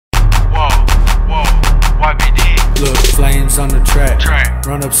YBD. Look, flames on the track.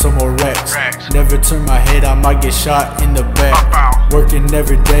 Run up some more racks. Never turn my head, I might get shot in the back. Working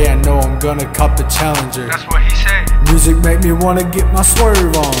every day, I know I'm gonna cop the Challenger. That's what he said. Music make me wanna get my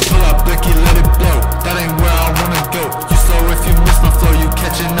swerve on. Pull up, Becky, let it blow. That ain't where I wanna go. You slow if you miss my flow. You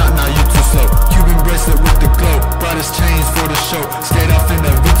catching up, now you too slow. Cuban bracelet with the glow. Brightest chains for the show. Stayed off in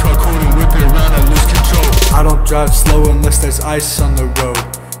the V12 code and whip it around and lose control. I don't drive slow unless there's ice on the road.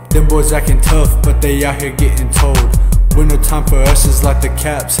 Them boys acting tough, but they out here getting told. Winter time for us is like the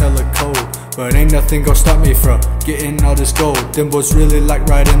caps, hella cold. But ain't nothing gon' stop me from getting all this gold. Them boys really like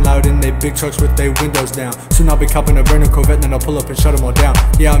riding loud in they big trucks with they windows down. Soon I'll be copping a burning Corvette, then I'll pull up and shut them all down.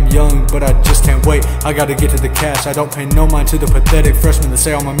 Yeah, I'm young, but I just can't wait. I gotta get to the cash. I don't pay no mind to the pathetic freshmen that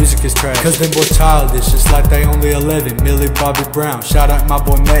say all my music is trash. Cause them boys childish, it's like they only 11. Millie Bobby Brown, shout out my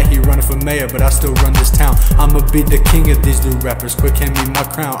boy Matt, he running for mayor, but I still run this town. I'ma be the king of these new rappers, quick hand me my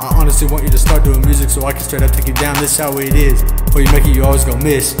crown. I honestly want you to start doing music so I can straight up take you down. This how it is, before you make it you always gon'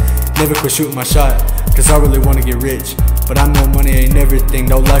 miss. Never quit shooting my shot, cause I really wanna get rich. But I know money ain't everything,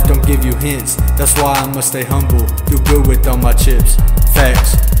 no life don't give you hints. That's why I must stay humble, do good with all my chips.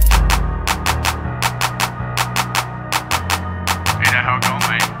 Facts. Ain't that how it go,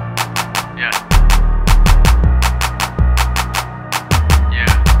 man? Yeah.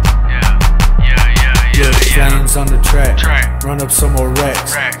 Look, flames on the track. Run up some more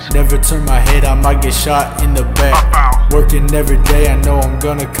racks. Never turn my head, I might get shot in the back. Working every day, I know I'm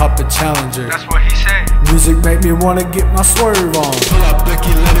gonna cop the Challenger. That's what he said. Music make me wanna get my swerve on. Pull up,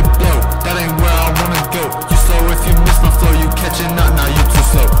 Becky, let it blow.